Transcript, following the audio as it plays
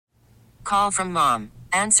Call from mom.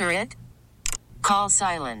 Answer it. Call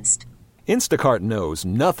silenced. Instacart knows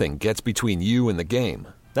nothing gets between you and the game.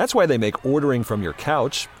 That's why they make ordering from your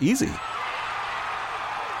couch easy.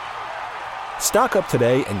 Stock up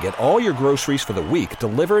today and get all your groceries for the week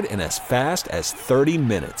delivered in as fast as 30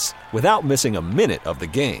 minutes without missing a minute of the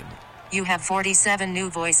game. You have 47 new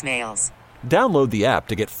voicemails. Download the app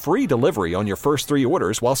to get free delivery on your first 3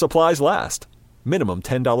 orders while supplies last. Minimum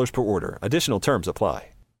 $10 per order. Additional terms apply.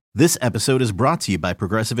 This episode is brought to you by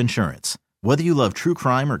Progressive Insurance. Whether you love true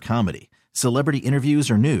crime or comedy, celebrity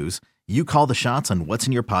interviews or news, you call the shots on what's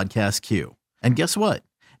in your podcast queue. And guess what?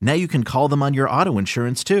 Now you can call them on your auto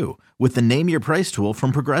insurance too with the Name Your Price tool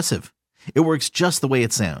from Progressive. It works just the way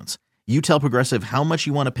it sounds. You tell Progressive how much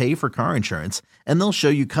you want to pay for car insurance, and they'll show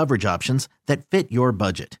you coverage options that fit your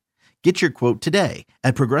budget. Get your quote today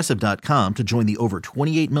at Progressive.com to join the over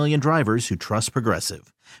 28 million drivers who trust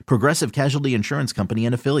Progressive. Progressive Casualty Insurance Company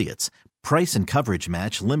and Affiliates. Price and coverage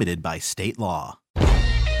match limited by state law.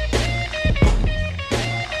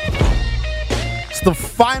 It's the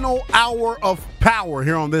final hour of power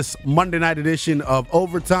here on this Monday night edition of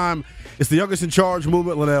Overtime. It's the youngest in charge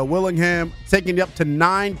movement, Lynnell Willingham, taking you up to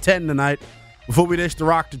 9:10 tonight before we dish the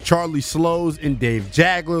rock to Charlie Slows and Dave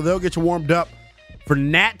Jagler. They'll get you warmed up for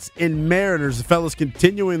Nats and Mariners. The fellas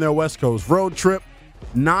continuing their West Coast road trip.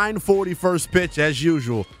 9:40 first pitch as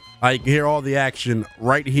usual. You can hear all the action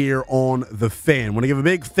right here on The Fan. I want to give a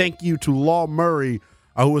big thank you to Law Murray,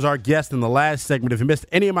 who was our guest in the last segment. If you missed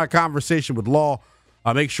any of my conversation with Law,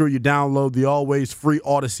 make sure you download the always free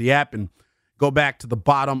Odyssey app and go back to the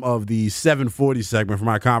bottom of the 740 segment for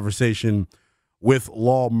my conversation with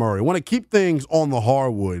Law Murray. I want to keep things on the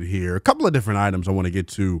hardwood here. A couple of different items I want to get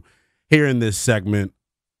to here in this segment.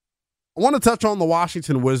 I want to touch on the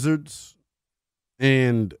Washington Wizards,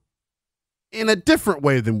 and in a different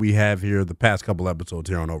way than we have here the past couple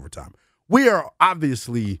episodes here on Overtime. We are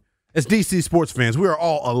obviously, as DC sports fans, we are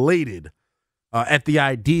all elated at the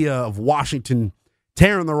idea of Washington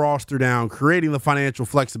tearing the roster down, creating the financial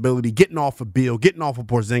flexibility, getting off of Beal, getting off of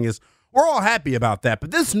Porzingis. We're all happy about that.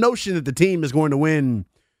 But this notion that the team is going to win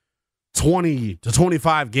 20 to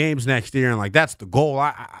 25 games next year and like that's the goal,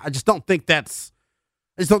 I just don't think that's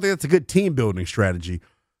a good team building strategy.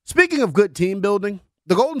 Speaking of good team building,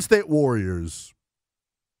 the Golden State Warriors,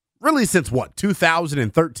 really since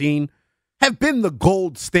 2013, have been the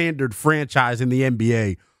gold standard franchise in the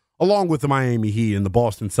NBA, along with the Miami Heat and the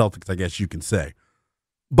Boston Celtics, I guess you can say.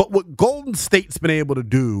 But what Golden State's been able to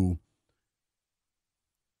do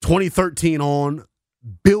 2013 on,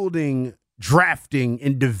 building, drafting,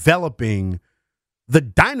 and developing the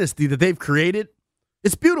dynasty that they've created,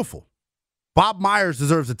 it's beautiful. Bob Myers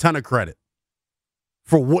deserves a ton of credit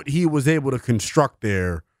for what he was able to construct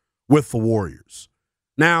there with the Warriors.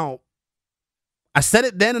 Now, I said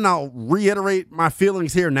it then, and I'll reiterate my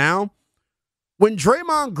feelings here now. When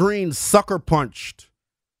Draymond Green sucker punched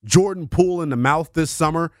Jordan Poole in the mouth this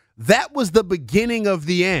summer, that was the beginning of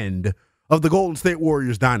the end of the Golden State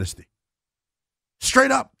Warriors dynasty.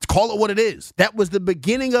 Straight up, call it what it is. That was the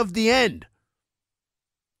beginning of the end.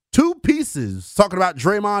 Two pieces, talking about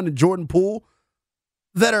Draymond and Jordan Poole,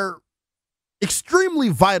 that are extremely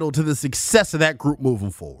vital to the success of that group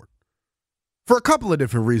moving forward. For a couple of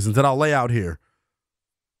different reasons that I'll lay out here.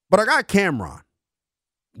 But I got Cameron,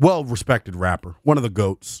 well-respected rapper, one of the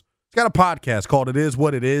GOATs. He's got a podcast called It Is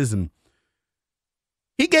What It Is, and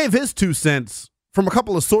he gave his 2 cents from a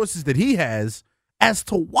couple of sources that he has as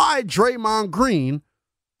to why Draymond Green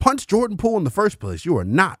punched Jordan Poole in the first place. You are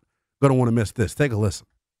not going to want to miss this. Take a listen.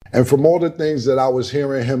 And from all the things that I was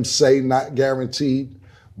hearing him say, not guaranteed,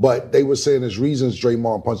 but they were saying his reasons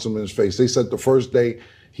Draymond punched him in his face. They said the first day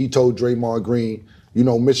he told Draymond Green, you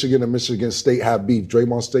know, Michigan and Michigan State have beef.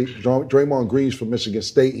 Draymond Green's from Michigan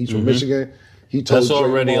State. He's from Michigan. He told That's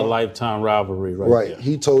already Draymond, a lifetime rivalry right there.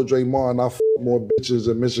 He told Draymond, I f*** more bitches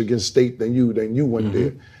in Michigan State than you went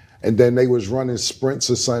there. And then they was running sprints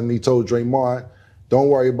or something. He told Draymond, don't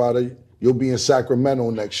worry about it. You'll be in Sacramento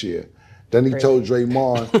next year. Then he told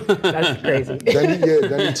Draymond. That's crazy. Then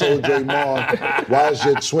he told Draymond, why is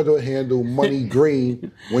your Twitter handle Money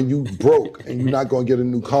Green when you broke and you're not going to get a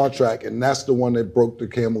new contract? And that's the one that broke the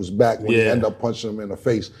camel's back when he ended up punching him in the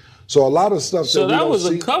face. So a lot of stuff so that we that don't was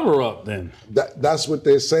see, a cover-up then. That's what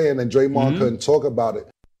they're saying, and Draymond couldn't talk about it.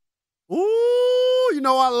 Ooh, you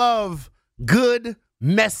know I love good,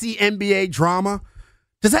 messy NBA drama.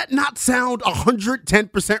 Does that not sound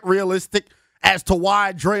 110% realistic as to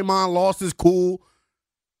why Draymond lost his cool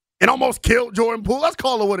and almost killed Jordan Poole? Let's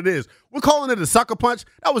call it what it is. We're calling it a sucker punch.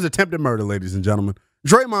 That was attempted murder, ladies and gentlemen.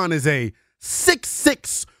 Draymond is a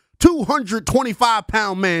 6'6",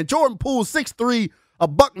 225-pound man. Jordan Poole, 6'3",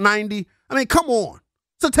 $190. I mean, come on.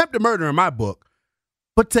 It's attempted murder in my book.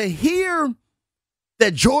 But to hear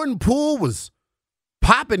that Jordan Poole was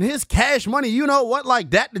popping his cash money, you know what,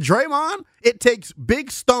 like that to Draymond, it takes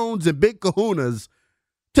big stones and big kahunas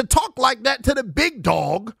to talk like that to the big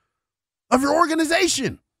dog of your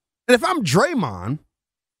organization. And if I'm Draymond,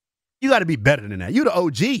 you got to be better than that. You the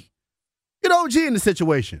OG. You're the OG in the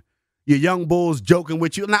situation. Your young bulls joking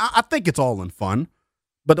with you. Now, I think it's all in fun.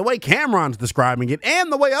 But the way Cameron's describing it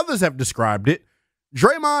and the way others have described it,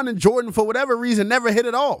 Draymond and Jordan, for whatever reason, never hit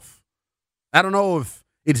it off. I don't know if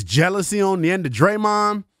it's jealousy on the end of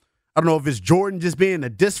Draymond. I don't know if it's Jordan just being a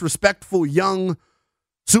disrespectful young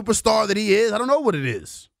superstar that he is. I don't know what it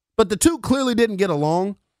is. But the two clearly didn't get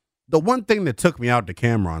along. The one thing that took me out to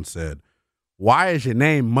Cameron said, why is your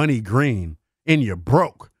name Money Green and you're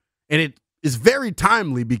broke? And it is very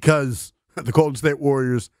timely because the Golden State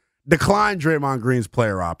Warriors declined Draymond Green's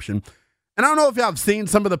player option. And I don't know if y'all have seen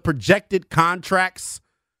some of the projected contracts,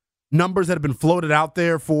 numbers that have been floated out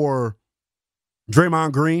there for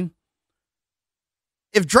Draymond Green.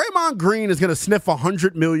 If Draymond Green is going to sniff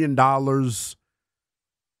 $100 million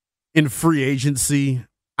in free agency,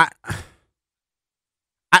 I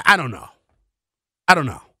don't know. I don't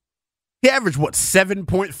know. He averaged,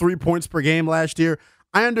 7.3 points per game last year?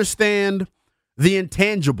 I understand the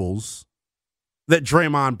intangibles that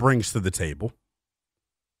Draymond brings to the table.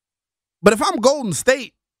 But if I'm Golden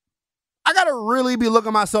State, I got to really be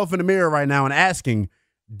looking myself in the mirror right now and asking,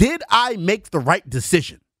 did I make the right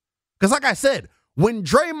decision? Because like I said, when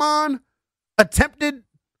Draymond attempted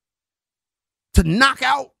to knock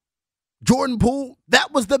out Jordan Poole,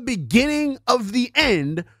 that was the beginning of the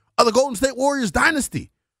end of the Golden State Warriors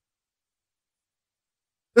dynasty.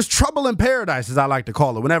 There's trouble in paradise, as I like to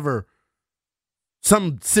call it, whenever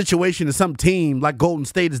some situation or some team like Golden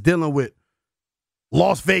State is dealing with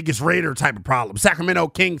Las Vegas Raider type of problems, Sacramento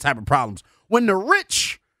King type of problems. When the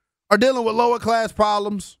rich are dealing with lower class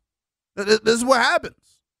problems, this is what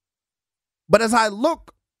happens. But as I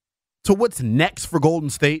look to what's next for Golden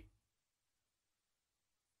State,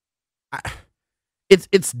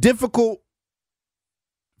 it's difficult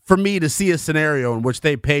for me to see a scenario in which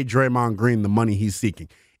they pay Draymond Green the money he's seeking.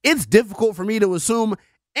 It's difficult for me to assume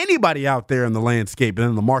anybody out there in the landscape and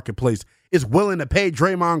in the marketplace is willing to pay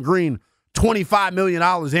Draymond Green $25 million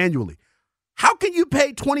annually. How can you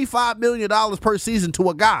pay $25 million per season to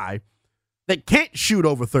a guy that can't shoot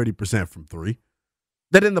over 30% from three,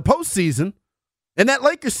 that in the postseason, in that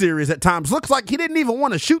Lakers series at times, looks like he didn't even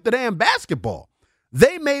want to shoot the damn basketball?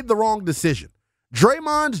 They made the wrong decision.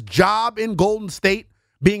 Draymond's job in Golden State,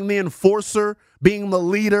 being the enforcer, being the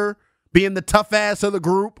leader, being the tough ass of the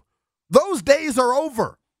group, those days are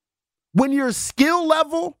over. When your skill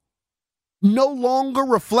level no longer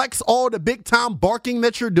reflects all the big time barking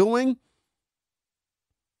that you're doing,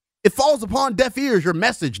 it falls upon deaf ears, your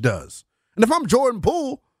message does. And if I'm Jordan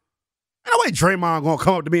Poole, ain't no way Draymond gonna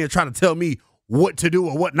come up to me and try to tell me what to do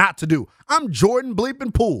or what not to do. I'm Jordan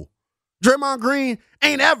bleeping Poole. Draymond Green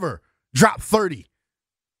ain't ever dropped 30.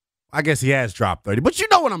 I guess he has dropped 30, but you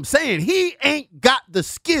know what I'm saying. He ain't got the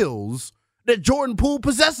skills that Jordan Poole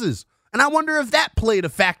possesses. And I wonder if that played a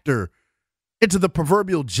factor into the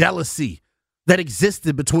proverbial jealousy that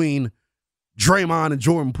existed between Draymond and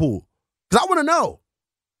Jordan Poole. Because I want to know,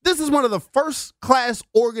 this is one of the first-class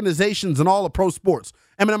organizations in all of pro sports.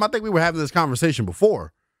 Eminem, I think we were having this conversation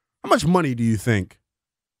before. How much money do you think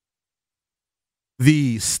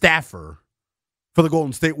the staffer for the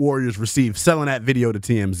Golden State Warriors received selling that video to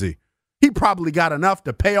TMZ? He probably got enough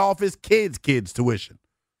to pay off his kids' tuition.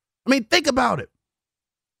 I mean, think about it.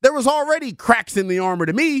 There was already cracks in the armor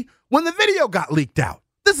to me when the video got leaked out.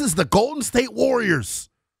 This is the Golden State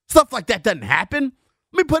Warriors. Stuff like that doesn't happen.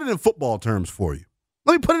 Let me put it in football terms for you.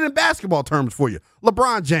 Let me put it in basketball terms for you.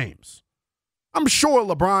 LeBron James. I'm sure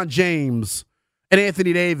LeBron James and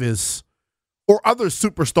Anthony Davis or other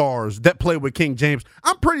superstars that play with King James,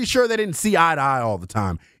 I'm pretty sure they didn't see eye to eye all the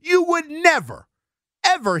time. You would never,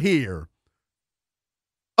 ever hear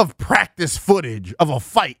of practice footage of a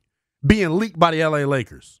fight being leaked by the LA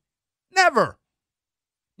Lakers. Never.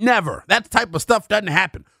 Never. That type of stuff doesn't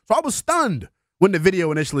happen. So I was stunned when the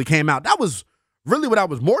video initially came out. That was really what I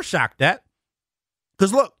was more shocked at.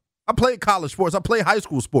 Because look, I played college sports. I played high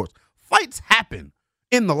school sports. Fights happen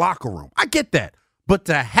in the locker room. I get that. But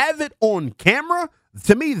to have it on camera,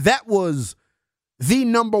 to me, that was the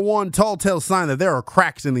number one tall tale sign that there are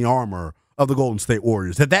cracks in the armor of the Golden State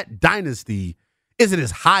Warriors, that dynasty isn't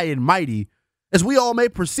as high and mighty as we all may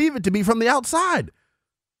perceive it to be from the outside.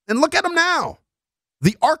 And look at him now.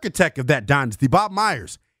 The architect of that dynasty, Bob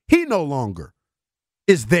Myers, he no longer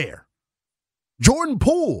is there. Jordan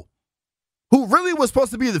Poole, who really was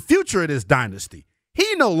supposed to be the future of this dynasty,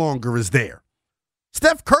 he no longer is there.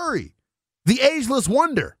 Steph Curry, the ageless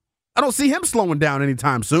wonder. I don't see him slowing down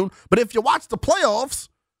anytime soon. But if you watch the playoffs,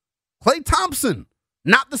 Klay Thompson,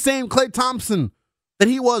 not the same Klay Thompson that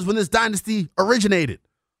he was when this dynasty originated.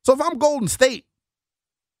 So if I'm Golden State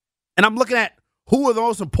and I'm looking at who are the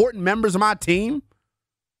most important members of my team,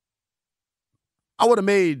 I would have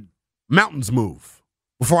made mountains move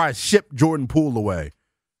before I shipped Jordan Poole away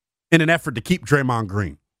in an effort to keep Draymond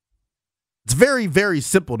Green. It's very, very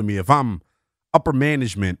simple to me if I'm upper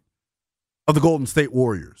management of the Golden State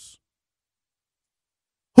Warriors.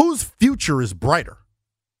 Whose future is brighter?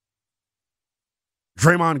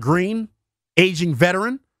 Draymond Green, aging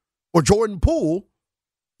veteran, or Jordan Poole,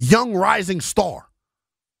 young rising star?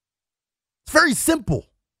 It's very simple.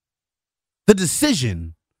 The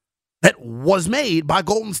decision that was made by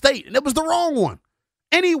Golden State, and it was the wrong one.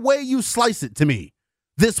 Any way you slice it to me,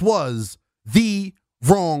 this was the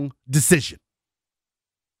wrong decision.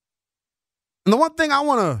 And the one thing I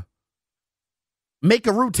want to make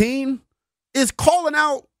a routine is calling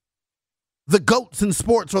out the GOATs in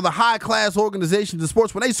sports or the high-class organizations in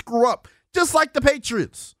sports when they screw up, just like the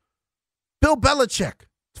Patriots. Bill Belichick.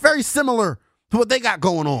 It's very similar to what they got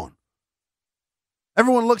going on.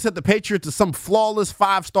 Everyone looks at the Patriots as some flawless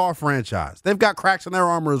 5-star franchise. They've got cracks in their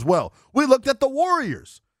armor as well. We looked at the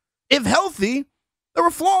Warriors. If healthy, they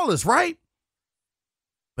were flawless, right?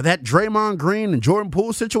 But that Draymond Green and Jordan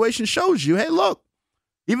Poole situation shows you, hey, look,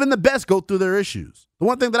 even the best go through their issues. The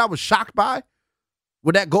one thing that I was shocked by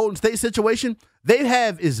with that Golden State situation, they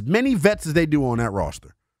have as many vets as they do on that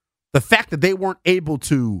roster. The fact that they weren't able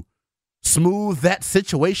to smooth that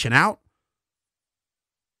situation out,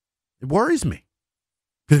 it worries me.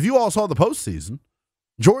 Because if you all saw the postseason,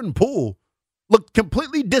 Jordan Poole looked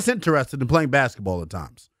completely disinterested in playing basketball at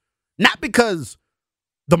times. Not because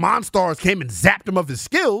the Monstars came and zapped him of his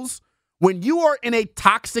skills. When you are in a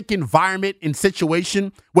toxic environment and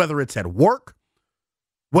situation, whether it's at work,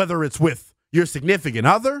 whether it's with your significant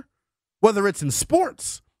other, whether it's in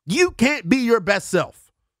sports, you can't be your best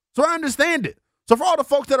self. So I understand it. So for all the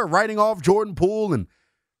folks that are writing off Jordan Poole and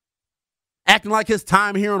acting like his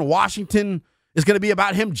time here in Washington is going to be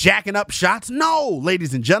about him jacking up shots, no,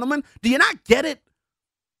 ladies and gentlemen, do you not get it?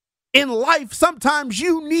 In life, sometimes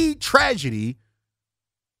you need tragedy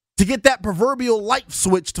to get that proverbial light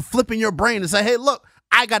switch to flip in your brain and say, hey, look,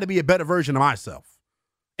 I got to be a better version of myself.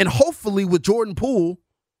 And hopefully with Jordan Poole,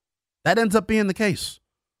 that ends up being the case.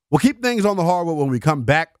 We'll keep things on the hardwood when we come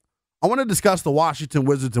back. I want to discuss the Washington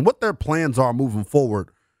Wizards and what their plans are moving forward.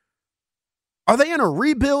 Are they in a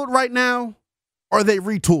rebuild right now, or are they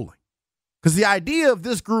retooling? Because the idea of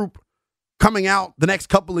this group coming out the next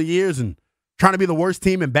couple of years and trying to be the worst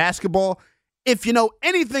team in basketball, if you know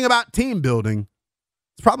anything about team building,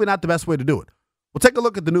 it's probably not the best way to do it. We'll take a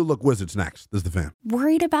look at the new look Wizards next. This is The Fan.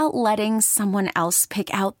 Worried about letting someone else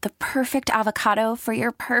pick out the perfect avocado for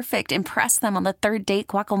your perfect impress them on the third date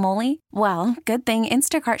guacamole? Well, good thing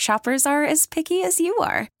Instacart shoppers are as picky as you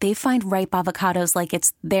are. They find ripe avocados like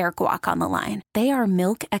it's their guac on the line. They are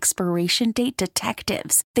milk expiration date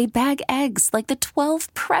detectives. They bag eggs like the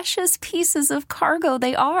 12 precious pieces of cargo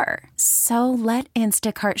they are. So let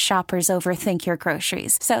Instacart shoppers overthink your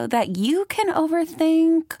groceries so that you can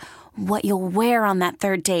overthink what you'll wear on that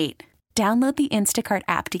third date. Download the Instacart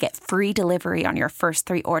app to get free delivery on your first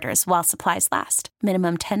 3 orders while supplies last.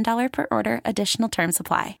 Minimum $10 per order. Additional terms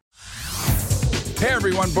apply. Hey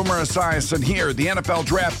everyone, Boomer Esiason here. The NFL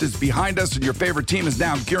Draft is behind us and your favorite team is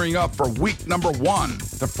now gearing up for week number 1.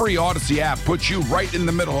 The free Odyssey app puts you right in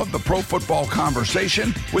the middle of the pro football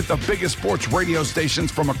conversation with the biggest sports radio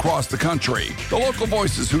stations from across the country. The local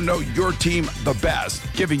voices who know your team the best,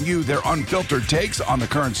 giving you their unfiltered takes on the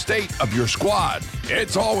current state of your squad.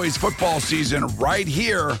 It's always football season right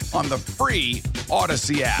here on the free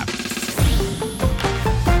Odyssey app.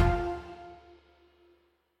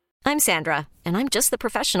 I'm Sandra, and I'm just the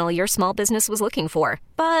professional your small business was looking for.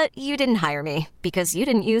 But you didn't hire me because you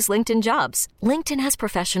didn't use LinkedIn Jobs. LinkedIn has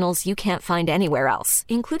professionals you can't find anywhere else,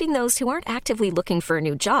 including those who aren't actively looking for a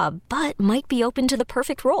new job, but might be open to the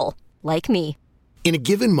perfect role, like me. In a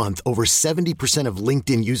given month, over 70% of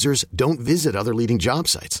LinkedIn users don't visit other leading job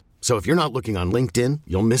sites. So if you're not looking on LinkedIn,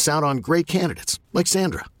 you'll miss out on great candidates, like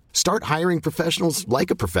Sandra. Start hiring professionals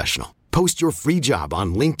like a professional. Post your free job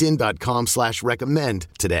on linkedin.com/recommend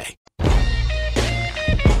today.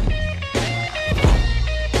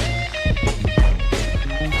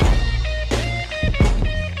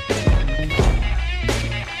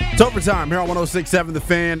 It's overtime here on 106.7 The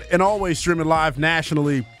Fan, and always streaming live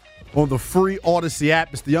nationally on the free Odyssey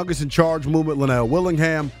app. It's the youngest in charge movement, Lynnell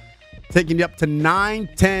Willingham, taking you up to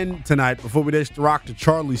 9:10 tonight before we dish the rock to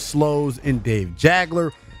Charlie Slows and Dave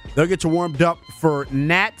Jagler. They'll get you warmed up for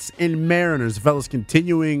Nats and Mariners. The fellas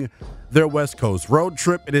continuing their West Coast road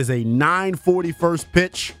trip. It is a 9:40 first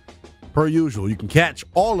pitch per usual. You can catch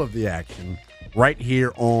all of the action right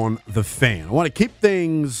here on The Fan. I want to keep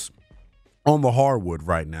things on the hardwood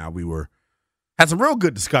right now. Had some real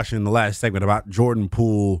good discussion in the last segment about Jordan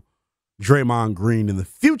Poole, Draymond Green, and the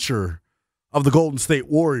future of the Golden State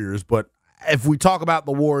Warriors. But if we talk about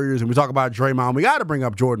the Warriors and we talk about Draymond, we got to bring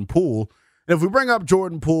up Jordan Poole. And if we bring up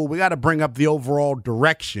Jordan Poole, we got to bring up the overall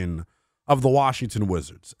direction of the Washington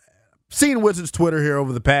Wizards. Seen Wizards Twitter here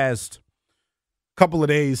over the past couple of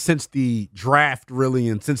days since the draft, really,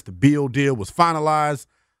 and since the Beal deal was finalized.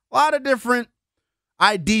 A lot of different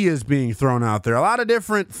ideas being thrown out there, a lot of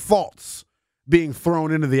different thoughts being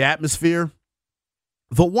thrown into the atmosphere.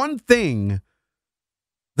 The one thing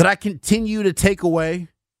that I continue to take away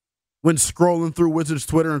when scrolling through Wizards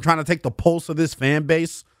Twitter and trying to take the pulse of this fan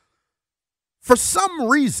base, for some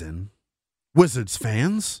reason, Wizards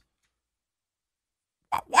fans,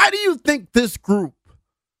 why do you think this group,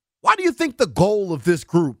 why do you think the goal of this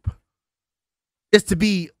group is to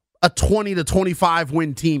be a 20 to 25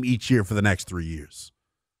 win team each year for the next 3 years?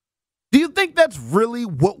 Do you think that's really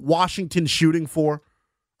what Washington's shooting for?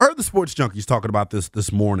 I heard the Sports Junkies talking about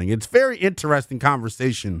this morning. It's very interesting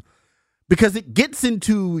conversation because it gets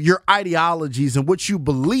into your ideologies and what you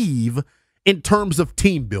believe in terms of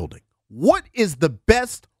team building. What is the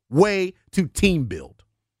best way to team build?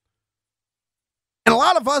 And a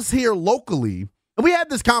lot of us here locally, and we had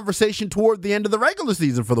this conversation toward the end of the regular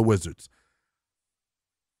season for the Wizards.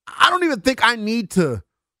 I don't even think I need to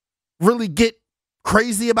really get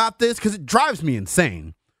crazy about this because it drives me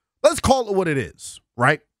insane. Let's call it what it is,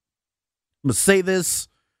 right? I'm going to say this.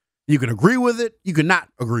 You can agree with it. You can not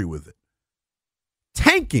agree with it.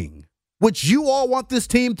 Tanking, which you all want this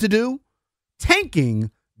team to do,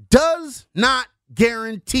 tanking does not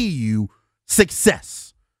guarantee you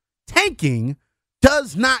success. Tanking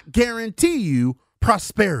does not guarantee you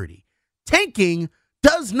prosperity. Tanking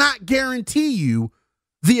does not guarantee you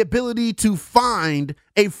the ability to find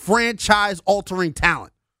a franchise-altering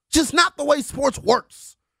talent. Just not the way sports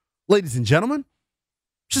works, ladies and gentlemen.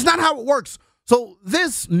 Just not how it works. So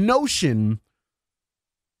this notion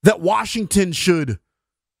that Washington should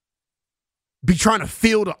be trying to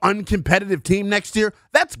field an uncompetitive team next year,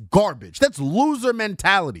 that's garbage. That's loser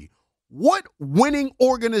mentality. What winning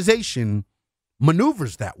organization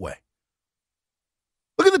maneuvers that way?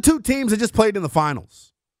 Look at the two teams that just played in the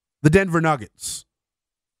finals. The Denver Nuggets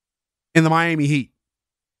and the Miami Heat.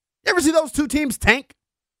 You ever see those two teams tank?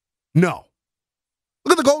 No.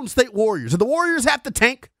 Look at the Golden State Warriors. Did the Warriors have to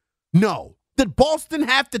tank? No. Did Boston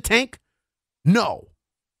have to tank? No.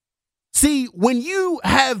 See, when you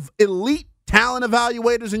have elite talent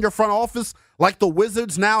evaluators in your front office like the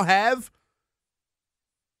Wizards now have,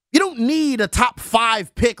 you don't need a top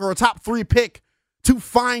 5 pick or a top 3 pick to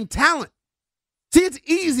find talent. See, it's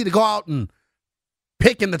easy to go out and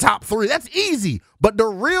pick in the top 3. That's easy. But the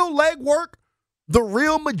real legwork, the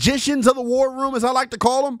real magicians of the war room, as I like to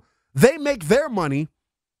call them, they make their money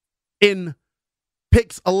in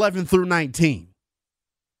picks 11 through 19,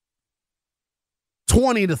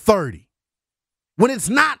 20 to 30. When it's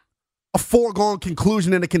not a foregone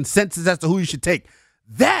conclusion and a consensus as to who you should take.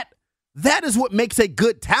 That is what makes a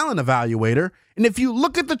good talent evaluator. And if you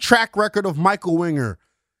look at the track record of Michael Winger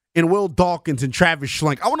and Will Dawkins and Travis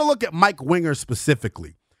Schlenk, I want to look at Mike Winger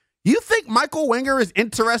specifically. You think Michael Winger is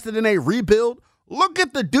interested in a rebuild? Look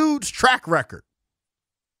at the dude's track record.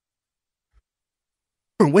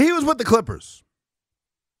 When he was with the Clippers,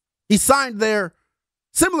 he signed there.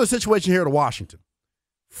 Similar situation here to Washington.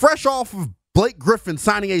 Fresh off of Blake Griffin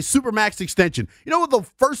signing a Supermax extension. You know what the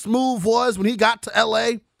first move was when he got to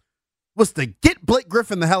L.A.? Was to get Blake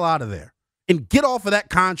Griffin the hell out of there and get off of that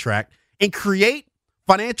contract and create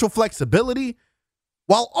financial flexibility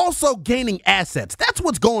while also gaining assets. That's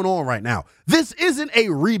what's going on right now. This isn't a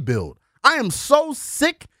rebuild. I am so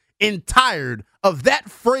sick and tired of that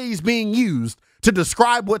phrase being used to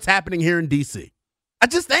describe what's happening here in D.C. I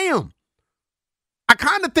just am. I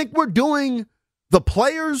kind of think we're doing the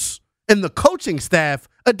players and the coaching staff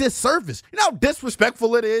a disservice. You know how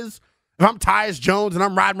disrespectful it is if I'm Tyus Jones and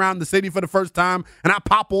I'm riding around the city for the first time and I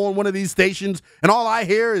pop on one of these stations and all I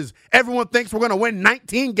hear is everyone thinks we're going to win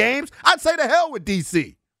 19 games? I'd say to hell with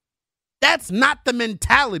D.C. That's not the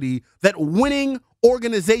mentality that winning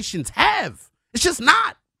organizations have. It's just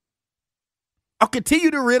not. I'll continue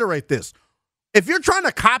to reiterate this. If you're trying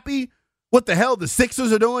to copy what the hell the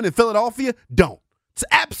Sixers are doing in Philadelphia, don't. It's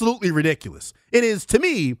absolutely ridiculous. It is, to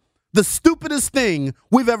me, The stupidest thing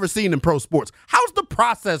we've ever seen in pro sports. How's the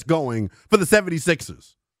process going for the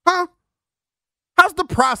 76ers? Huh? How's the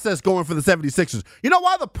process going for the 76ers? You know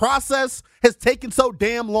why the process has taken so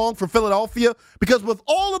damn long for Philadelphia? Because with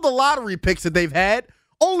all of the lottery picks that they've had,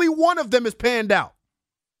 only one of them has panned out.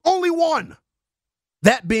 Only one.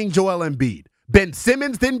 That being Joel Embiid. Ben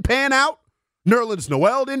Simmons didn't pan out. Nerlens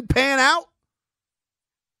Noel didn't pan out.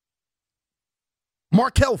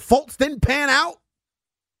 Markelle Fultz didn't pan out.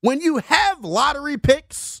 When you have lottery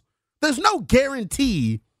picks, there's no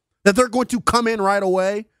guarantee that they're going to come in right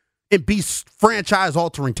away and be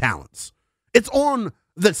franchise-altering talents. It's on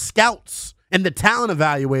the scouts and the talent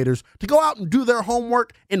evaluators to go out and do their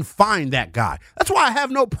homework and find that guy. That's why I have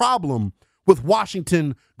no problem with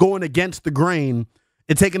Washington going against the grain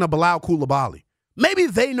and taking a Bilal Coulibaly. Maybe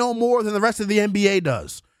they know more than the rest of the NBA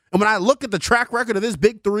does. And when I look at the track record of this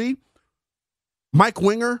big three, Mike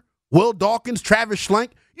Winger, Will Dawkins, Travis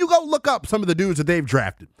Schlenk, you go look up some of the dudes that they've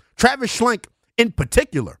drafted. Travis Schlenk in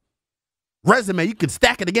particular, resume, you can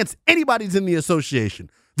stack it against anybody's in the association.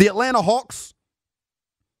 The Atlanta Hawks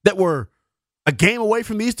that were a game away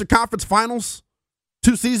from the Eastern Conference Finals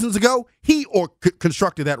 2 seasons ago, he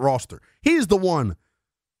constructed that roster. He's the one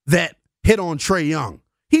that hit on Trae Young.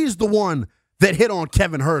 He's the one that hit on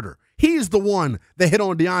Kevin Huerter. He's the one that hit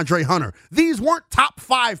on DeAndre Hunter. These weren't top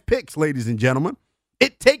 5 picks, ladies and gentlemen.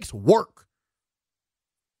 It takes work.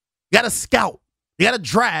 You got to scout, you got to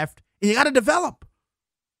draft, and you got to develop.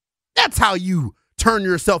 That's how you turn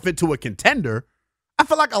yourself into a contender. I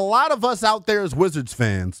feel like a lot of us out there as Wizards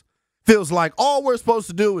fans feels like all we're supposed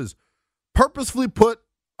to do is purposefully put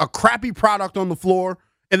a crappy product on the floor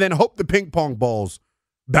and then hope the ping pong balls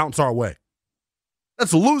bounce our way.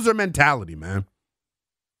 That's loser mentality, man.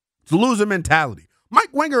 It's a loser mentality.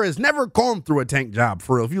 Mike Winger has never gone through a tank job,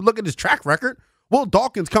 for real. If you look at his track record, Will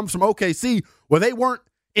Dawkins comes from OKC where they weren't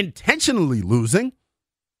intentionally losing,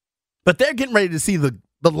 but they're getting ready to see the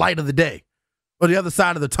light of the day or the other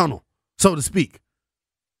side of the tunnel, so to speak,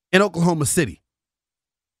 in Oklahoma City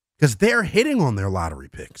because they're hitting on their lottery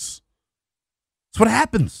picks. That's what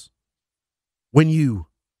happens when you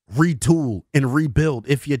retool and rebuild.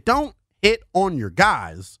 If you don't hit on your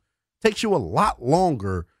guys, it takes you a lot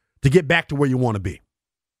longer to get back to where you want to be.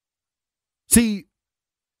 See,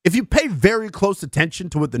 if you pay very close attention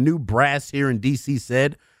to what the new brass here in D.C.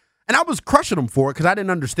 said, and I was crushing them for it because I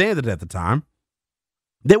didn't understand it at the time,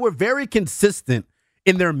 they were very consistent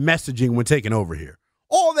in their messaging when taking over here.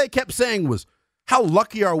 All they kept saying was, how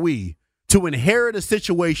lucky are we to inherit a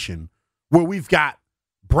situation where we've got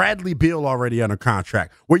Bradley Beal already under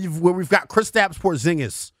contract, where we've got Kristaps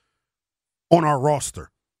Porzingis on our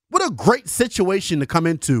roster. What a great situation to come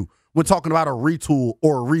into when talking about a retool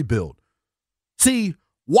or a rebuild. See,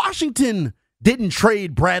 Washington didn't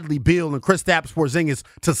trade Bradley Beal and Kristaps Porzingis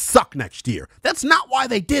to suck next year. That's not why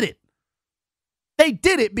they did it. They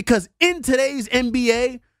did it because in today's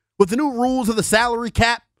NBA, with the new rules of the salary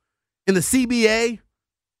cap and the CBA,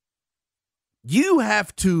 you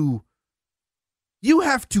have to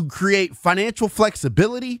create financial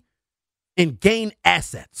flexibility and gain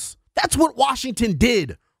assets. That's what Washington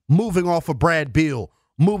did, moving off of Brad Beal,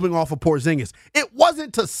 moving off of Porzingis. It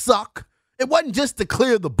wasn't to suck. It wasn't just to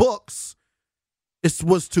clear the books. It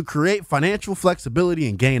was to create financial flexibility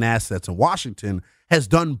and gain assets. And Washington has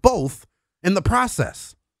done both in the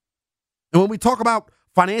process. And when we talk about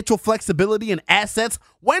financial flexibility and assets,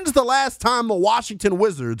 when's the last time the Washington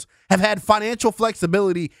Wizards have had financial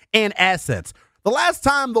flexibility and assets? The last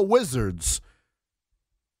time the Wizards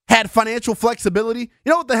had financial flexibility,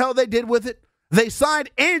 you know what the hell they did with it? They signed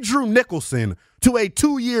Andrew Nicholson to a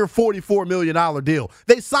 2-year, $44 million deal.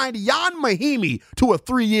 They signed Jan Mahimi to a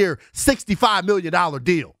 3-year, $65 million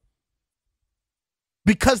deal.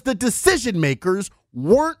 Because the decision makers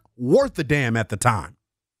weren't worth a damn at the time.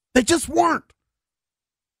 They just weren't.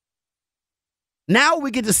 Now we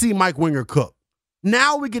get to see Mike Winger cook.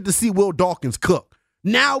 Now we get to see Will Dawkins cook.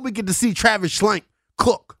 Now we get to see Travis Schlenk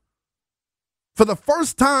cook. For the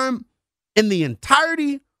first time in the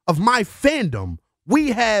entirety of my fandom, we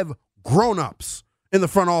have grown-ups in the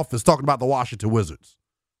front office talking about the Washington Wizards.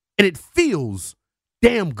 And it feels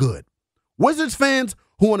damn good. Wizards fans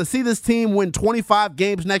who want to see this team win 25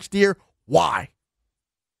 games next year, why?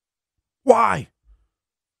 Why?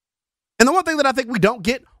 And the one thing that I think we don't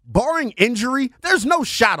get, barring injury, there's no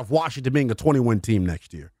shot of Washington being a 20-win team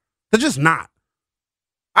next year. They're just not.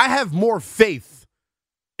 I have more faith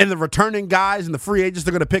in the returning guys and the free agents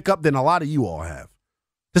they're going to pick up than a lot of you all have.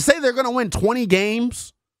 To say they're going to win 20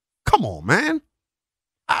 games, come on, man.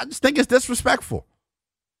 I just think it's disrespectful.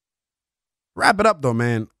 Wrap it up, though,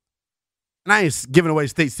 man. And I ain't giving away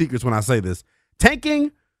state secrets when I say this.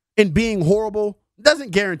 Tanking in being horrible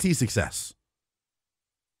doesn't guarantee success.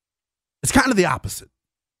 It's kind of the opposite.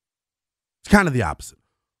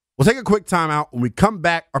 We'll take a quick timeout. When we come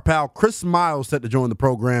back, our pal Chris Miles set to join the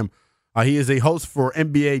program. He is a host for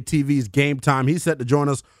NBA TV's Game Time. He's set to join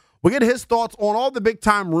us. We'll get his thoughts on all the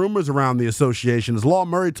big-time rumors around the association. As Law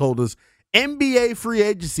Murray told us, NBA free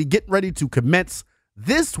agency getting ready to commence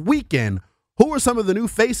this weekend. Who are some of the new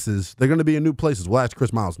faces? They're going to be in new places. We'll ask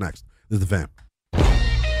Chris Miles next. This is The Fan.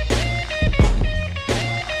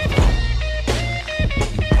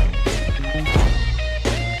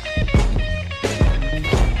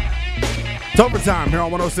 It's overtime here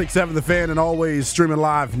on 106.7 The Fan, and always streaming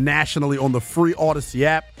live nationally on the free Odyssey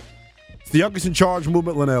app. It's the youngest in charge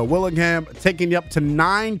movement, Lynnell Willingham, taking you up to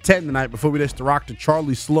 9:10 tonight before we dish the rock to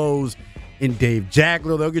Charlie Slows and Dave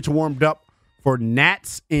Jagler. They'll get you warmed up for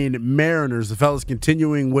Nats and Mariners. The fellas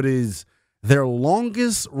continuing what is their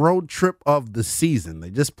longest road trip of the season.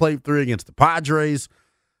 They just played 3 against the Padres.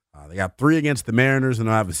 They got 3 against the Mariners, and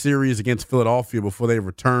they'll have a series against Philadelphia before they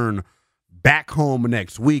return back home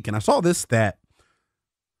next week. And I saw this stat.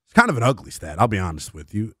 It's kind of an ugly stat, I'll be honest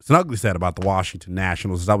with you. It's an ugly stat about the Washington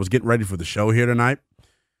Nationals. As I was getting ready for the show here tonight,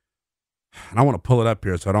 and I want to pull it up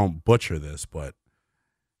here so I don't butcher this, but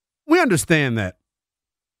we understand that,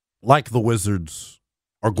 like the Wizards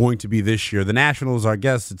are going to be this year, the Nationals, I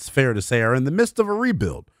guess it's fair to say, are in the midst of a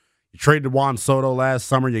rebuild. You traded Juan Soto last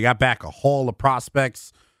summer. You got back a haul of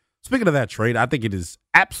prospects. Speaking of that trade, I think it is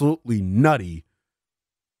absolutely nutty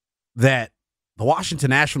that the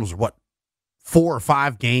Washington Nationals are, 4 or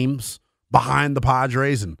 5 games behind the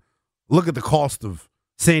Padres, and look at the cost of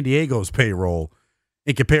San Diego's payroll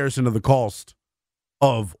in comparison to the cost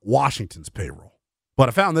of Washington's payroll. But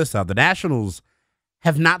I found this out. The Nationals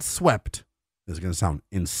have not swept. This is going to sound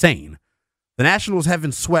insane. The Nationals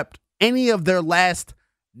haven't swept any of their last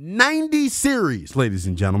 90 series, ladies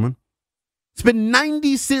and gentlemen. It's been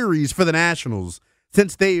 90 series for the Nationals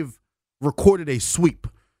since they've recorded a sweep.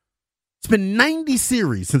 It's been 90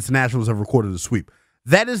 series since the Nationals have recorded a sweep.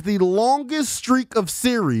 That is the longest streak of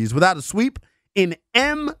series without a sweep in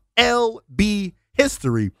MLB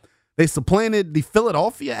history. They supplanted the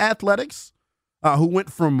Philadelphia Athletics, who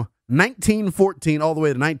went from 1914 all the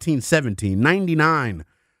way to 1917, 89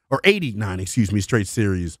 straight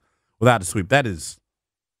series without a sweep. That is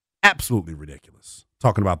absolutely ridiculous.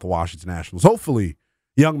 Talking about the Washington Nationals. Hopefully,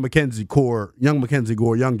 young Mackenzie Gore,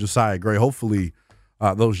 young Josiah Gray, hopefully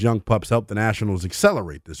those young pups help the Nationals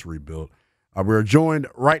accelerate this rebuild. We're joined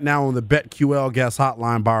right now on the BetQL guest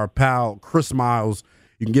hotline by our pal, Chris Miles.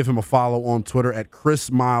 You can give him a follow on Twitter at Chris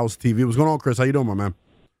Miles TV. What's going on, Chris? How you doing, my man?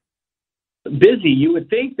 Busy. You would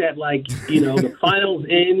think that, the finals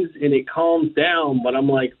ends and it calms down, but I'm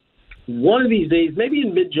like, one of these days, maybe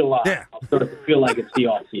in mid-July, I'll start to feel like it's the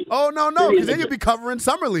off-season. Oh, no, because then you'll be covering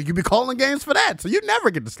Summer League. You'll be calling games for that, so you never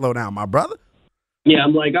get to slow down, my brother. Yeah,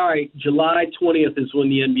 I'm like, all right, July 20th is when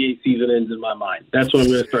the NBA season ends in my mind. That's when I'm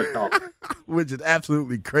going to start talking. Which is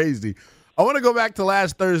absolutely crazy. I want to go back to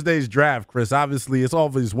last Thursday's draft, Chris. Obviously, it's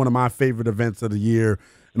always one of my favorite events of the year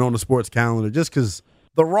and on the sports calendar, just because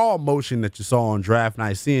the raw emotion that you saw on draft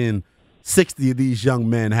night, seeing 60 of these young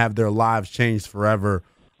men have their lives changed forever.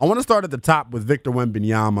 I want to start at the top with Victor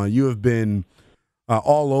Wembanyama. You have been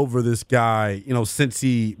all over this guy, since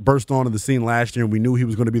he burst onto the scene last year and we knew he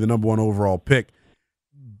was going to be the number 1 overall pick.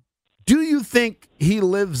 Do you think he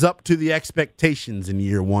lives up to the expectations in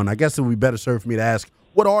year 1? I guess it would be better served for me to ask,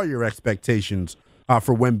 what are your expectations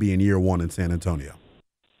for Wemby in year 1 in San Antonio?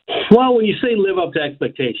 Well, when you say live up to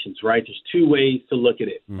expectations, right, there's 2 ways to look at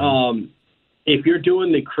it. Mm-hmm. If you're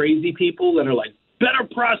doing the crazy people that are like, better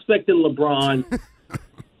prospect than LeBron,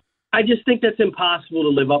 I just think that's impossible to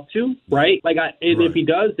live up to, right? If he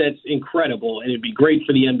does, that's incredible, and it'd be great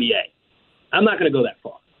for the NBA. I'm not going to go that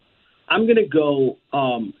far. I'm going to go,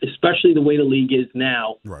 especially the way the league is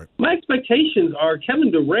now. Right. My expectations are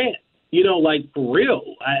Kevin Durant, for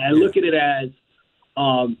real. I look at it as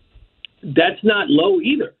that's not low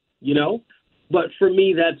either, But for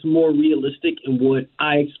me, that's more realistic in what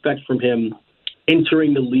I expect from him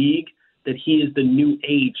entering the league, that he is the new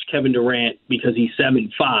age Kevin Durant because he's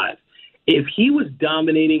 7'5". If he was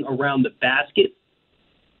dominating around the basket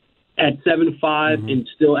at 7'5" and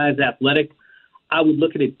still as athletic, I would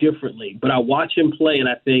look at it differently. But I watch him play, and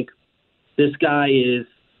I think this guy is,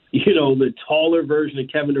 the taller version of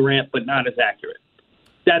Kevin Durant, but not as accurate.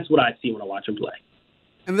 That's what I see when I watch him play.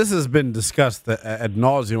 And this has been discussed ad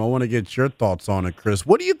nauseum. I want to get your thoughts on it, Chris.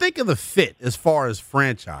 What do you think of the fit as far as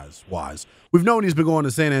franchise-wise? We've known he's been going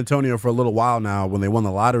to San Antonio for a little while now when they won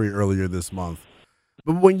the lottery earlier this month.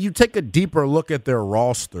 But when you take a deeper look at their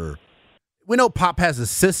roster, we know Pop has a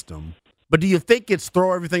system, But do you think it's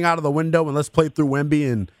throw everything out of the window and let's play through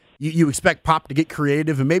Wemby, and you expect Pop to get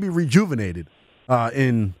creative and maybe rejuvenated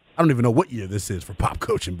in, I don't even know what year this is for Pop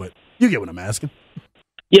coaching, but you get what I'm asking.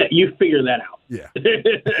 Yeah, you figure that out. Yeah.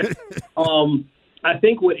 I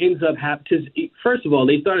think what ends up happening, because first of all,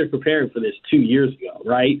 they started preparing for this 2 years ago,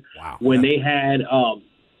 right? Wow. When they had,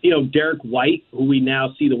 Derek White, who we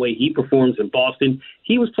now see the way he performs in Boston.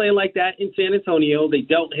 He was playing like that in San Antonio. They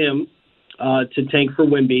dealt him to tank for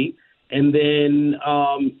Wemby. And then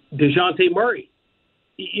DeJounte Murray,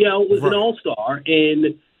 was an all-star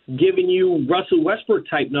and giving you Russell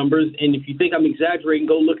Westbrook-type numbers. And if you think I'm exaggerating,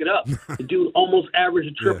 go look it up. The dude almost averaged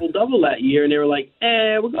a triple-double that year, and they were like,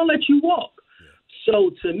 we're going to let you walk.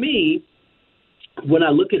 So to me, when I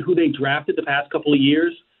look at who they drafted the past couple of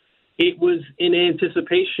years, it was in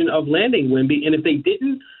anticipation of landing Wemby. And if they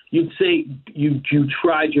didn't, you'd say you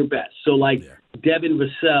tried your best. So Devin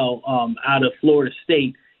Vassell out of Florida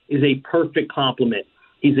State is a perfect complement.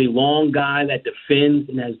 He's a long guy that defends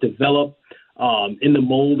and has developed in the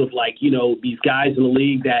mold of these guys in the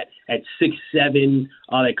league that at 6'7",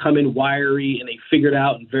 they come in wiry and they figure it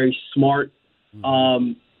out and very smart.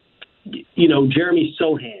 Jeremy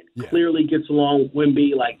Sohan clearly gets along with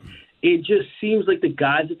Wemby. It just seems like the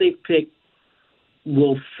guys that they've picked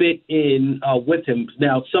will fit in with him.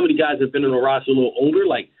 Now, some of the guys have been on the roster a little older,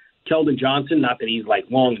 like Keldon Johnson, not that he's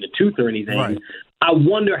long in the tooth or anything. Right. I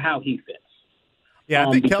wonder how he fits. Yeah,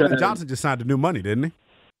 I think Keldon Johnson just signed a new money, didn't he?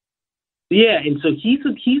 Yeah, and so he's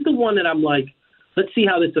the one that I'm like, let's see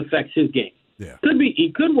how this affects his game. Yeah.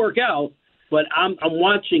 He could work out, but I'm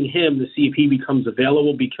watching him to see if he becomes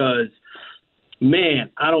available because, man,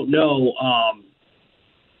 I don't know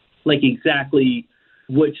exactly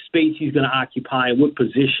what space he's going to occupy and what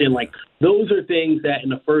position. Those are things that in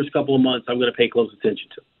the first couple of months I'm going to pay close attention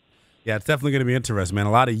to. Yeah, it's definitely going to be interesting, man.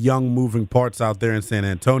 A lot of young moving parts out there in San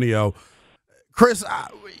Antonio. Chris,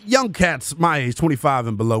 young cats my age, 25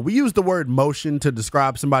 and below, we use the word motion to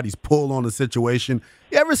describe somebody's pull on a situation.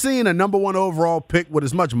 You ever seen a number 1 overall pick with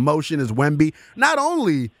as much motion as Wemby? Not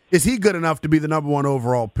only is he good enough to be the number 1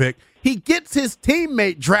 overall pick, he gets his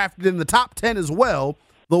teammate drafted in the top 10 as well.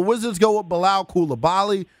 The Wizards go with Bilal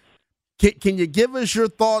Coulibaly. Can you give us your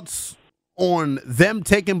thoughts on them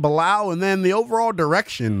taking Bilal and then the overall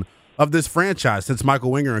direction of this franchise since Michael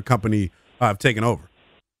Winger and company have taken over?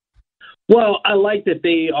 Well, I like that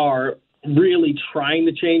they are really trying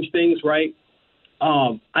to change things, right?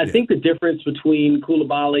 I think the difference between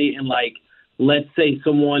Coulibaly and, let's say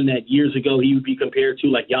someone that years ago he would be compared to,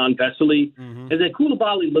 like Jan Vesely, is that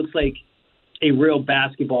Coulibaly looks like a real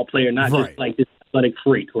basketball player, not just like this athletic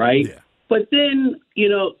freak, right? Yeah. But then,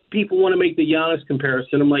 people want to make the Giannis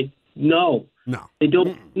comparison. I'm like, no. They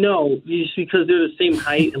don't know just because they're the same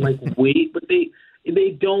height and weight, but they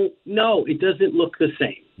don't know. It doesn't look the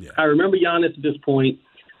same. Yeah. I remember Giannis at this point.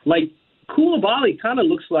 Coulibaly kind of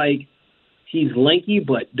looks like he's lanky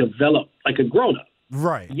but developed like a grown-up.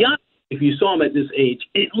 Right. Giannis, if you saw him at this age,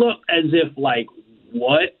 it looked as if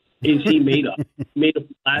what is he made of? Made of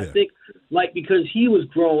plastic? Yeah. Because he was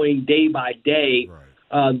growing day by day,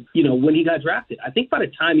 when he got drafted. I think by the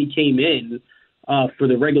time he came in for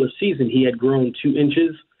the regular season, he had grown 2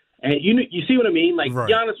 inches. And you see what I mean?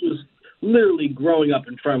 Giannis was literally growing up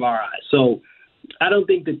in front of our eyes. So I don't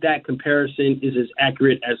think that comparison is as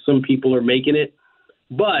accurate as some people are making it.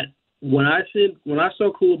 But when I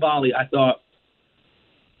saw Coulibaly, I thought,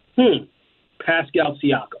 Pascal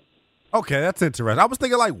Siakam. Okay, that's interesting. I was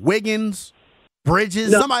thinking Wiggins,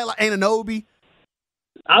 Bridges, somebody like Anunoby.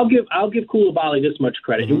 I'll give Coulibaly this much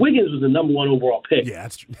credit. And Wiggins was the number 1 overall pick. Yeah,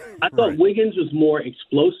 that's true. I thought Wiggins was more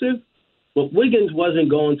explosive, but Wiggins wasn't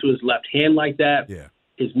going to his left hand like that. Yeah.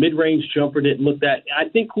 His mid-range jumper didn't look that. I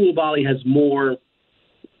think Coulibaly has more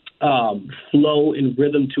flow and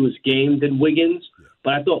rhythm to his game than Wiggins,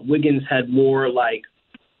 but I thought Wiggins had more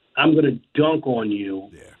I'm going to dunk on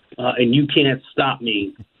you, and you can't stop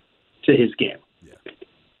me to his game. Yeah.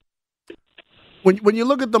 When you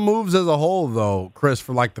look at the moves as a whole, though, Chris,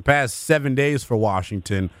 for the past 7 days for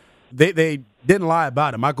Washington, they didn't lie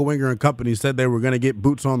about it. Michael Winger and company said they were going to get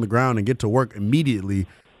boots on the ground and get to work immediately.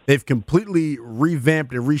 They've completely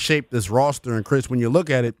revamped and reshaped this roster. And, Chris, when you look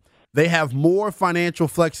at it, they have more financial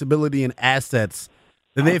flexibility and assets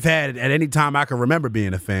than they've had at any time I can remember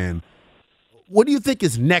being a fan. What do you think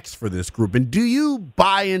is next for this group? And do you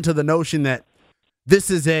buy into the notion that this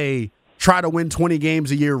is a try to win 20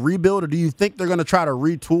 games a year rebuild, or do you think they're going to try to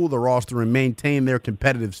retool the roster and maintain their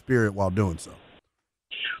competitive spirit while doing so?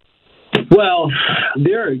 Well,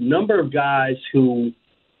 there are a number of guys who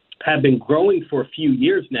have been growing for a few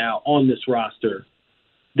years now on this roster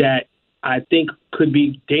that I think could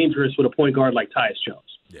be dangerous with a point guard like Tyus Jones.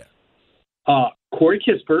 Yeah. Corey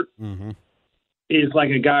Kispert is like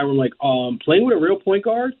a guy where I'm like, playing with a real point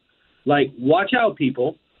guard, like, watch out,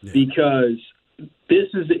 people, because this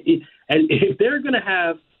is – and if they're going to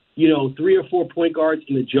have, 3 or 4 point guards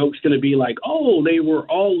and the joke's going to be like, oh, they were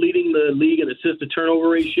all leading the league in assist-to-turnover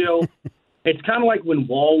ratio, it's kind of like when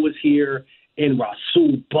Wall was here and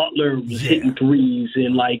Rasul Butler was hitting threes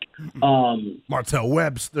and like Martell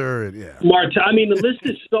Webster. I mean, the list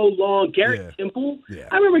is so long. Garrett Temple. Yeah.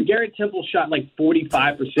 I remember Garrett Temple shot like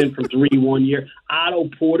 45% from 3 one year. Otto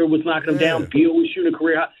Porter was knocking him down. Beal was shooting a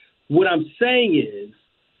career high. What I'm saying is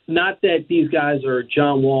not that these guys are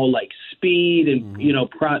John Wall like speed and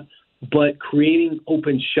but creating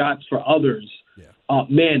open shots for others.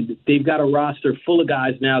 Man, they've got a roster full of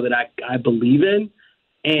guys now that I believe in.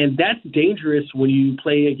 And that's dangerous when you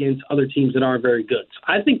play against other teams that aren't very good. So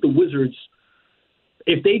I think the Wizards,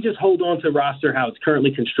 if they just hold on to the roster how it's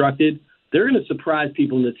currently constructed, they're going to surprise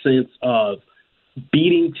people in the sense of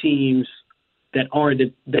beating teams that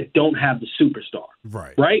don't have the superstar.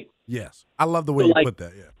 Right? Yes. I love the way you put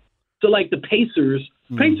that, So, like the Pacers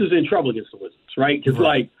are in trouble against the Wizards, right?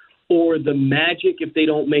 Because, or the Magic if they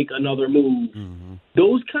don't make another move.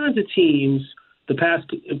 Those kinds of teams – the past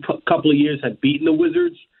couple of years have beaten the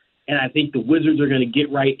Wizards, and I think the Wizards are going to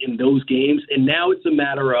get right in those games. And now it's a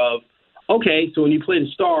matter of, okay, so when you play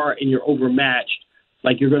the star and you're overmatched,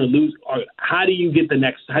 like you're going to lose, or how do you get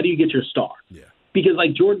your star? Because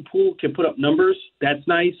like Jordan Poole can put up numbers, that's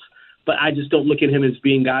nice, but I just don't look at him as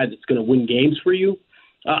being a guy that's going to win games for you.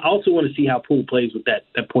 I also want to see how Poole plays with that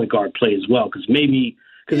point guard play as well, because in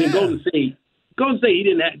Golden State, he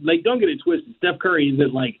didn't have, like, don't get it twisted. Steph Curry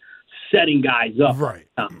isn't like setting guys up.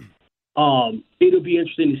 It'll be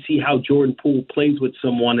interesting to see how Jordan Poole plays with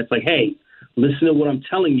someone. It's like, hey, listen to what I'm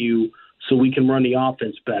telling you so we can run the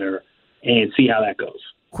offense better and see how that goes.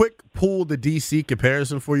 Quick Poole to DC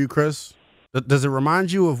comparison for you, Chris. Does it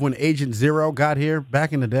remind you of when Agent Zero got here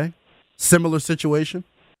back in the day? Similar situation?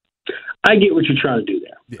 I get what you're trying to do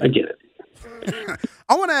there. I get it.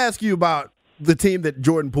 I want to ask you about the team that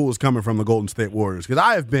Jordan Poole is coming from, the Golden State Warriors, because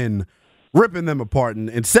I have been ripping them apart,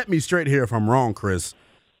 and set me straight here if I'm wrong, Chris.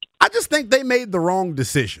 I just think they made the wrong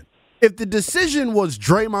decision. If the decision was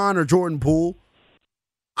Draymond or Jordan Poole,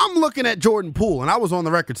 I'm looking at Jordan Poole, and I was on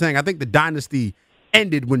the record saying I think the dynasty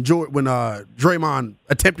ended when Draymond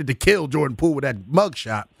attempted to kill Jordan Poole with that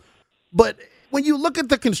mugshot. But when you look at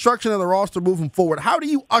the construction of the roster moving forward, how do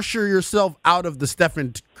you usher yourself out of the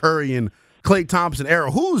Stephen Curry and Klay Thompson era?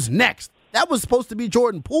 Who's next? That was supposed to be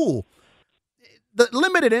Jordan Poole. The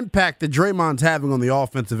limited impact that Draymond's having on the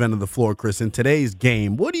offensive end of the floor, Chris, in today's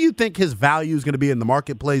game, what do you think his value is going to be in the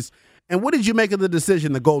marketplace? And what did you make of the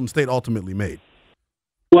decision that Golden State ultimately made?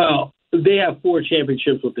 Well, they have 4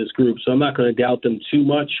 championships with this group, so I'm not going to doubt them too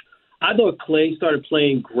much. I thought Klay started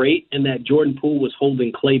playing great and that Jordan Poole was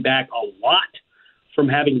holding Klay back a lot from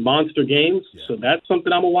having monster games, so that's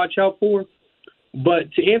something I'm going to watch out for.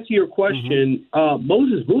 But to answer your question,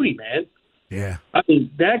 Moses Moody, man. Yeah. I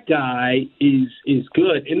mean, that guy is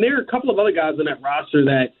good. And there are a couple of other guys on that roster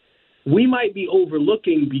that we might be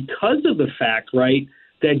overlooking because of the fact, right,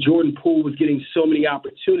 that Jordan Poole was getting so many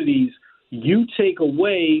opportunities. You take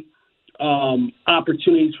away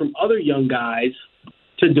opportunities from other young guys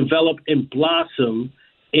to develop and blossom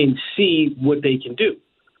and see what they can do.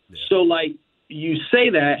 Yeah. So, like, you say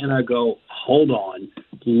that, and I go, hold on.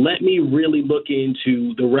 Let me really look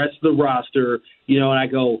into the rest of the roster, and I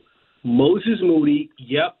go, Moses Moody,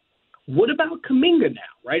 yep. What about Kuminga now,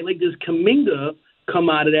 right? Like, does Kuminga come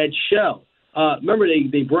out of that shell? Remember,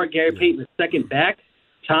 they brought Gary Payton the second back,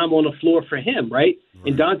 time on the floor for him, right?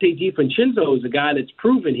 And Dante DiFrancesco is a guy that's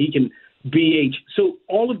proven he can BH. So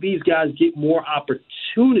all of these guys get more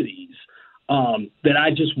opportunities that I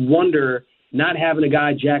just wonder, not having a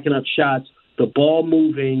guy jacking up shots, the ball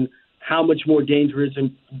moving, how much more dangerous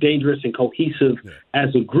and cohesive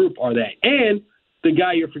as a group are they? And the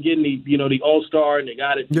guy you're forgetting, the all-star, and the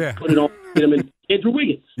guy that put it on him, and Andrew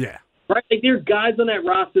Wiggins. Yeah. Right? Like, there are guys on that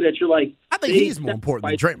roster that you're like, I think he's more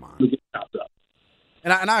important than Draymond.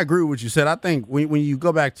 And I agree with what you said. I think when you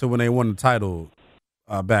go back to when they won the title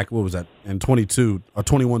back, what was that, in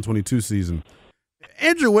 21-22 season,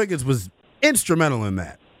 Andrew Wiggins was instrumental in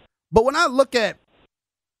that. But when I look at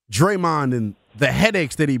Draymond and the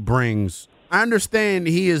headaches that he brings, I understand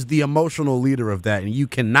he is the emotional leader of that, and you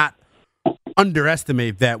cannot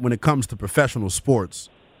underestimate that when it comes to professional sports.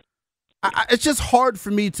 It's just hard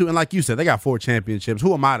for me to, and like you said, they got 4 championships.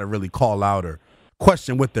 Who am I to really call out or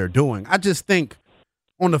question what they're doing? I just think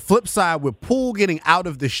on the flip side, with Poole getting out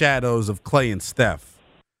of the shadows of Klay and Steph,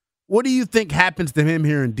 what do you think happens to him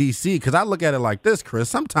here in D.C.? Because I look at it like this, Chris.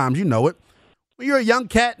 Sometimes, you know it, when you're a young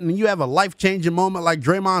cat and you have a life-changing moment like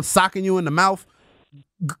Draymond socking you in the mouth,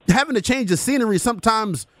 having to change the scenery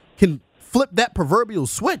sometimes can flip that proverbial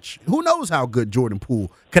switch. Who knows how good Jordan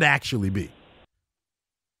Poole could actually be?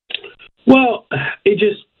 Well,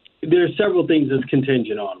 there's several things it's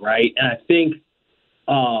contingent on, right? And I think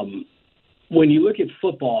when you look at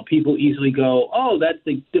football, people easily go, oh, that's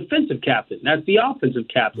the defensive captain. That's the offensive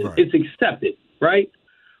captain. Right. It's accepted, right?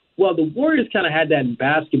 Well, the Warriors kind of had that in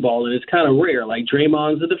basketball, and it's kind of rare. Like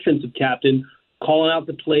Draymond's the defensive captain, calling out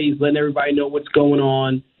the plays, letting everybody know what's going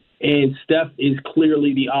on, and Steph is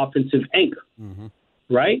clearly the offensive anchor,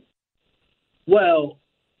 right? Well,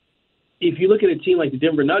 if you look at a team like the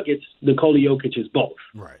Denver Nuggets, Nikola Jokic is both.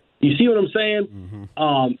 Right. You see what I'm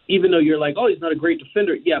saying? Even though you're like, oh, he's not a great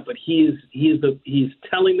defender. Yeah, but he's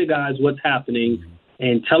telling the guys what's happening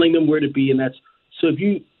and telling them where to be. And that's so if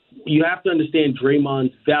you have to understand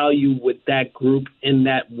Draymond's value with that group in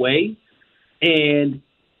that way. And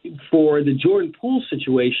for the Jordan Poole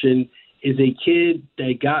situation is a kid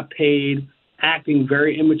that got paid, acting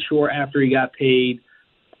very immature after he got paid,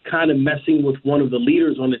 kind of messing with one of the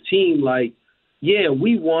leaders on the team like, yeah,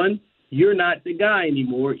 we won. You're not the guy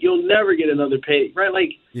anymore. You'll never get another pay, right?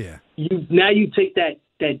 Like, yeah. You take that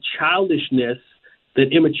childishness,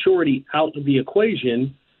 that immaturity out of the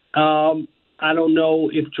equation. I don't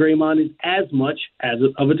know if Draymond is as much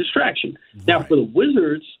of a distraction. Right. Now, for the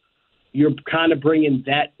Wizards, you're kind of bringing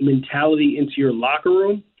that mentality into your locker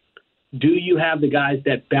room. Do you have the guys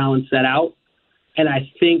that balance that out? And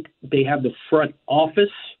I think they have the front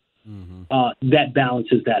office that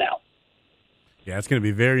balances that out. Yeah, it's going to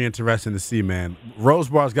be very interesting to see, man. Rose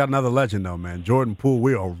Bar's got another legend, though, man. Jordan Poole,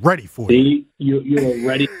 we are ready for him. You're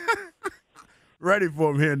ready. Ready for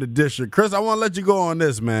him here in the district. Chris, I want to let you go on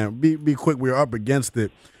this, man. Be quick. We're up against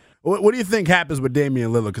it. What do you think happens with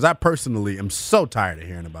Damian Lillard? Because I personally am so tired of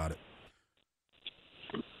hearing about it.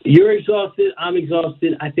 You're exhausted. I'm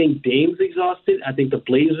exhausted. I think Dame's exhausted. I think the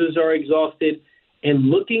Blazers are exhausted. And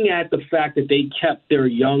looking at the fact that they kept their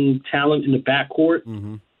young talent in the backcourt,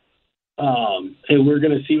 and we're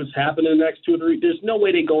going to see what's happening in the next 2 or 3. There's no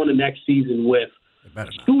way they go in the next season with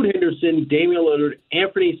Scoot Henderson, Damian Lillard,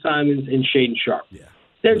 Anthony Simons, and Shaedon Sharpe. Yeah.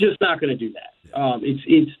 They're just not going to do that.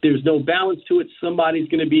 Yeah. There's no balance to it. Somebody's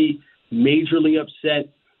going to be majorly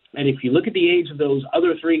upset. And if you look at the age of those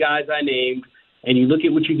other 3 guys I named, and you look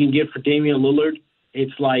at what you can get for Damian Lillard,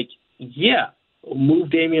 it's like, yeah,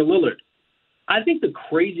 move Damian Lillard. I think the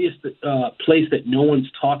craziest place that no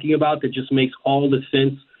one's talking about that just makes all the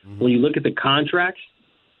sense when you look at the contracts,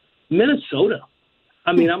 Minnesota.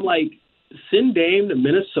 I mean, I'm like, send Dame to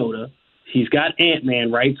Minnesota. He's got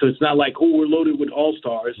Ant-Man, right? So it's not like, oh, we're loaded with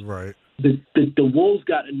all-stars. Right. The Wolves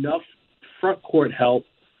got enough front court help.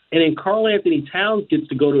 And then Karl Anthony Towns gets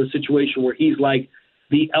to go to a situation where he's like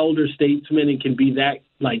the elder statesman and can be that,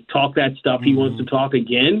 like, talk that stuff he wants to talk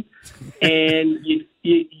again. And he's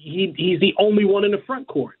the only one in the front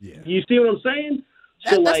court. Yeah. You see what I'm saying?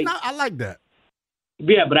 So I like that.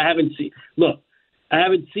 Yeah, but I haven't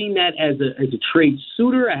seen that as a trade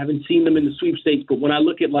suitor. I haven't seen them in the sweepstakes. But when I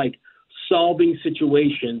look at like solving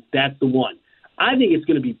situations, that's the one. I think it's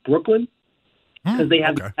going to be Brooklyn because they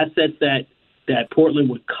have assets that Portland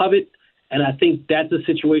would covet, and I think that's a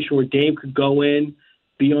situation where Dame could go in,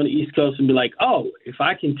 be on the East Coast, and be like, "Oh, if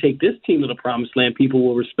I can take this team to the Promised Land, people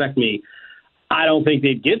will respect me." I don't think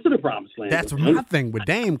they'd get to the Promised Land. That's my thing with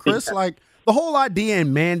Dame, Chris. Like. The whole idea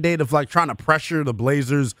and mandate of like trying to pressure the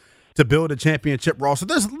Blazers to build a championship roster,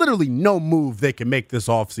 there's literally no move they can make this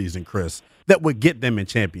offseason, Chris, that would get them in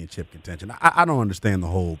championship contention. I don't understand the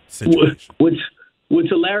whole situation. What's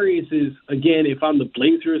hilarious is, again, if I'm the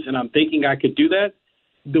Blazers and I'm thinking I could do that,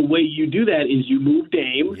 the way you do that is you move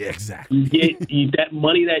Dame. Yeah, exactly. You get that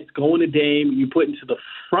money that's going to Dame, you put into the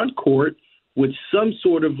front court with some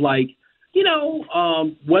sort of like,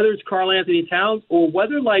 whether it's Karl Anthony Towns or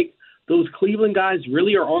whether like, those Cleveland guys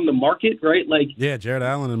really are on the market, right? Like, yeah, Jared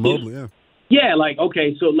Allen and Mobley, yeah. Yeah, like,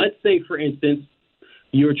 okay, so let's say, for instance,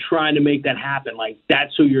 you're trying to make that happen. Like,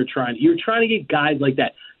 that's who you're trying to get guys like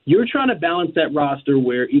that. You're trying to balance that roster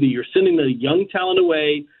where either you're sending the young talent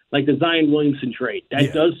away, like the Zion Williamson trade.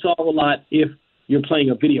 That does solve a lot if you're playing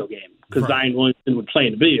a video game, because Zion Williamson would play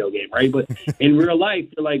in a video game, right? But in real life,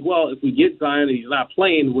 you're like, well, if we get Zion and he's not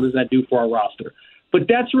playing, what does that do for our roster? But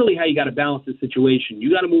that's really how you got to balance the situation.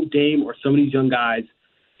 You got to move Dame or some of these young guys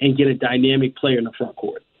and get a dynamic player in the front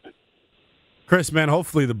court. Chris, man,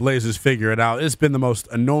 hopefully the Blazers figure it out. It's been the most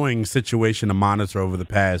annoying situation to monitor over the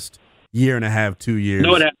past year and a half, 2 years.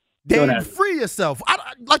 No, it hasn't. Dame, free yourself.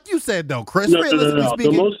 Like you said, though, Chris. No.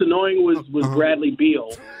 The most annoying was Bradley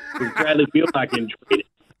Beal. Because Bradley Beal not getting traded.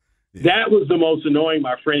 That was the most annoying,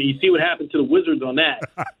 my friend. You see what happened to the Wizards on that.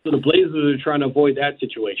 So the Blazers are trying to avoid that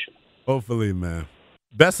situation. Hopefully, man.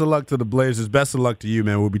 Best of luck to the Blazers. Best of luck to you,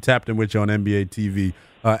 man. We'll be tapped in with you on NBA TV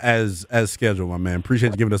as scheduled, my man.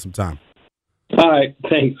 Appreciate you giving us some time. All right,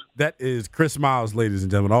 thanks. That is Chris Miles, ladies and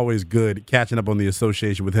gentlemen. Always good catching up on the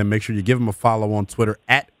association with him. Make sure you give him a follow on Twitter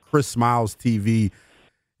at Chris Miles TV.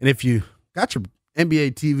 And if you got your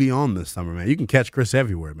NBA TV on this summer, man, you can catch Chris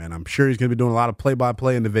everywhere, man. I'm sure he's going to be doing a lot of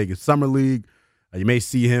play-by-play in the Vegas Summer League. You may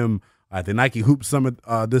see him at the Nike Hoop Summit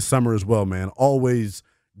this summer as well, man. Always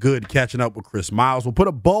good catching up with Chris Miles. We'll put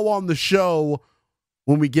a bow on the show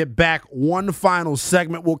when we get back. One final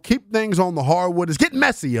segment. We'll keep things on the hardwood. It's getting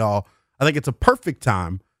messy, y'all. I think it's a perfect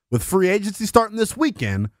time with free agency starting this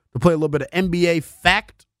weekend to play a little bit of NBA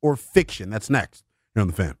fact or fiction. That's next here on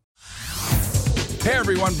The Fan. Hey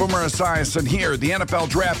everyone, Boomer Esiason here. The NFL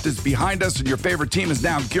Draft is behind us and your favorite team is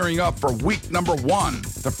now gearing up for week number 1.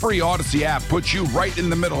 The free Odyssey app puts you right in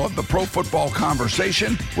the middle of the pro football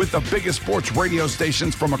conversation with the biggest sports radio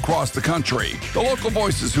stations from across the country. The local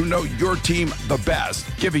voices who know your team the best,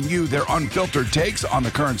 giving you their unfiltered takes on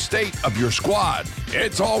the current state of your squad.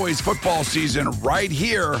 It's always football season right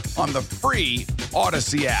here on the free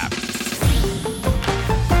Odyssey app.